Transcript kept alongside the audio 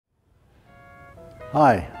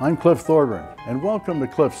Hi, I'm Cliff Thorburn, and welcome to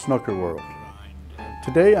Cliff's Snooker World.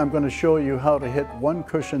 Today I'm going to show you how to hit one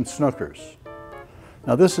cushion snookers.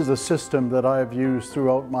 Now this is a system that I have used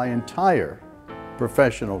throughout my entire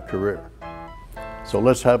professional career. So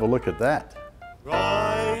let's have a look at that.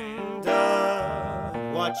 Grinder,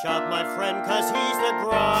 watch out my friend, 'cause he's the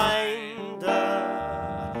grinder.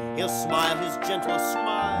 He'll smile his gentle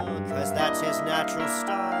smile, 'cause that's his natural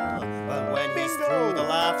style. But when he's through, the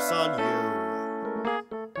laugh's on you.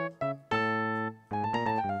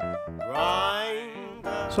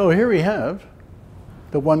 So here we have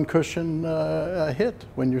the one cushion hit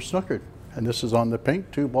when you're snookered. And this is on the pink,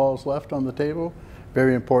 2 balls left on the table.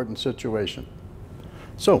 Very important situation.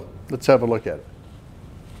 So let's have a look at it.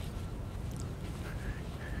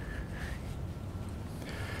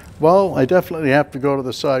 Well, I definitely have to go to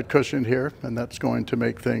the side cushion here, and that's going to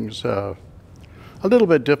make things a little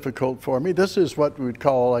bit difficult for me. This is what we would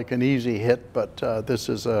call like an easy hit, but this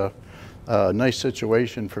is a nice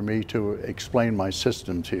situation for me to explain my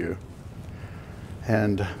system to you.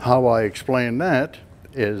 And how I explain that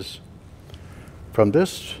is from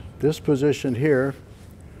this position here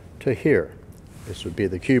to here. This would be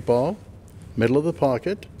the cue ball, middle of the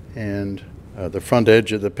pocket, and the front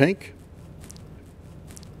edge of the pink.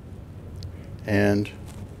 And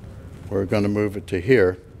we're going to move it to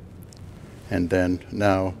here. And then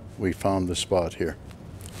now we found the spot here.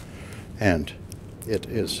 And it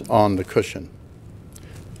is on the cushion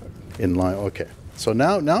in line. Okay, so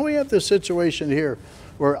now we have this situation here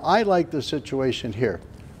where I like the situation here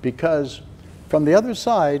because from the other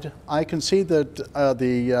side I can see that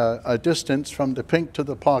the distance from the pink to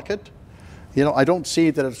the pocket. You know, I don't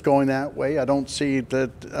see that it's going that way. I don't see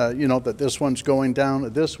that you know, that this one's going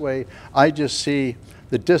down this way. I just see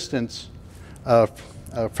the distance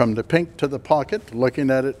from the pink to the pocket,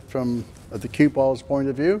 looking at it from the cue ball's point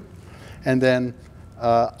of view, and then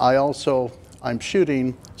I'm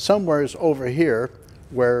shooting somewhere over here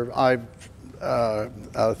where I've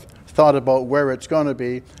thought about where it's going to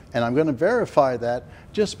be, and I'm going to verify that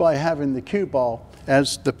just by having the cue ball.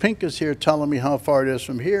 As the pink is here telling me how far it is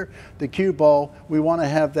from here, the cue ball, we want to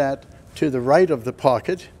have that to the right of the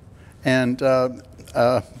pocket and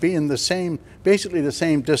be in the same, basically the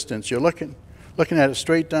same distance. You're looking at it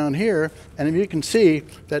straight down here, and you can see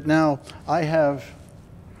that now I have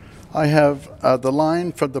the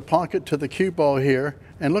line from the pocket to the cue ball here,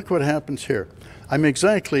 and look what happens here. I'm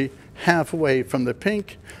exactly halfway from the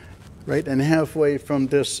pink, right, and halfway from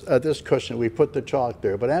this cushion. We put the chalk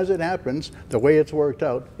there, but as it happens, the way it's worked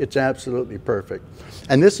out, it's absolutely perfect.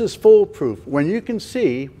 And this is foolproof. When you can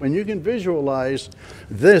visualize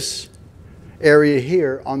this area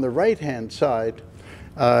here on the right-hand side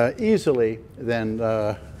easily, then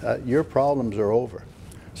your problems are over.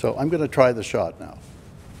 So I'm going to try the shot now.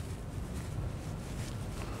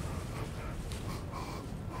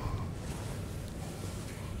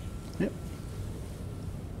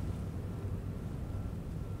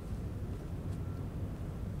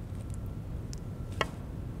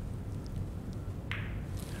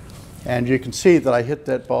 And you can see that I hit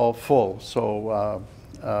that ball full, so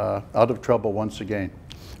out of trouble once again.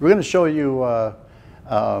 We're going to show you a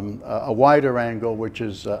wider angle, which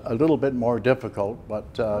is a little bit more difficult, but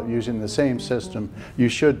using the same system, you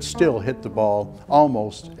should still hit the ball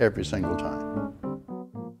almost every single time.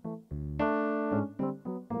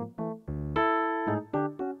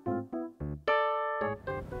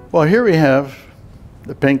 Well, here we have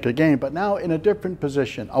the pink again, but now in a different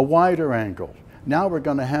position, a wider angle. Now we're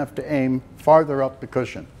going to have to aim farther up the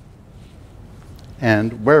cushion.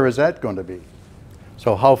 And where is that going to be?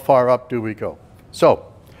 So how far up do we go?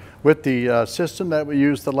 So with the system that we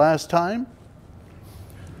used the last time,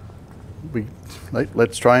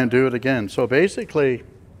 let's try and do it again. So basically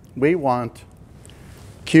we want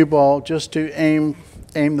cue ball just to aim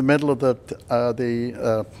the middle of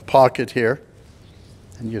the pocket here.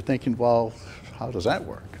 And you're thinking, well, how does that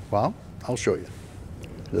work? Well, I'll show you.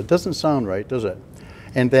 It doesn't sound right, does it?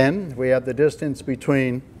 And then we have the distance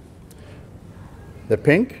between the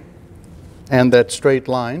pink and that straight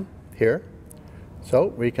line here. So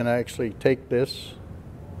we can actually take this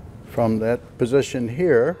from that position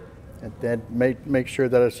here and then make sure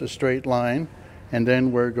that it's a straight line. And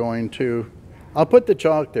then we're going to, I'll put the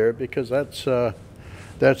chalk there because that's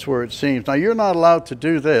where it seems. Now you're not allowed to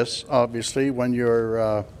do this, obviously, when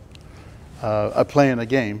you're playing a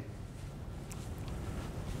game.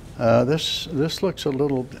 This looks a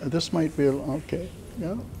little, this might be, okay,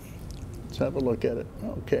 yeah, let's have a look at it,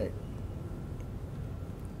 okay.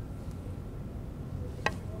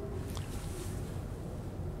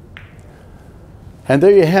 And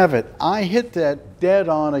there you have it. I hit that dead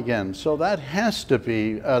on again. So that has to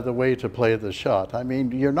be the way to play the shot. I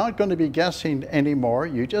mean, you're not going to be guessing anymore.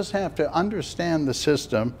 You just have to understand the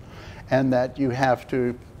system, and that you have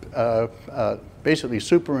to basically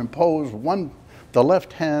superimpose the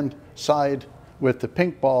left-hand side with the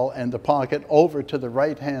pink ball and the pocket over to the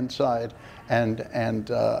right-hand side, and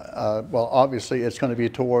well, obviously it's going to be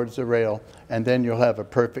towards the rail, and then you'll have a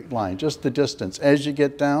perfect line, just the distance. As you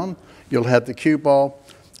get down, you'll have the cue ball,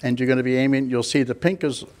 and you're going to be aiming. You'll see the pink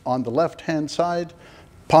is on the left-hand side,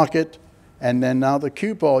 pocket, and then now the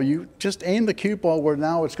cue ball, you just aim the cue ball where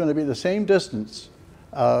now it's going to be the same distance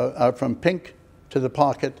from pink to the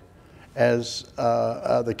pocket as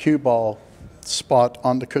the cue ball spot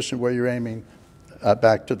on the cushion where you're aiming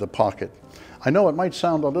back to the pocket. I know it might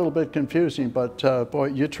sound a little bit confusing, but boy,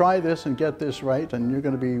 you try this and get this right, and you're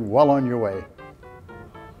going to be well on your way.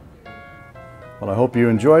 Well, I hope you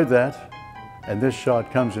enjoyed that, and this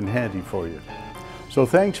shot comes in handy for you. So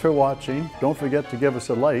thanks for watching. Don't forget to give us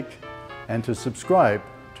a like and to subscribe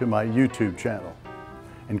to my YouTube channel.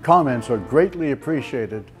 And comments are greatly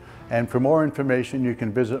appreciated, and for more information you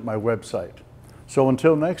can visit my website. So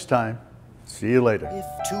until next time, see you later.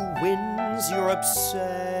 If to win's your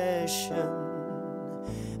obsession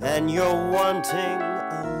and you're wanting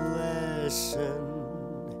a lesson,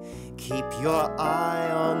 keep your eye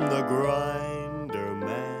on the grinder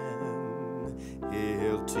man,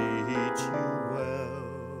 he'll teach you well.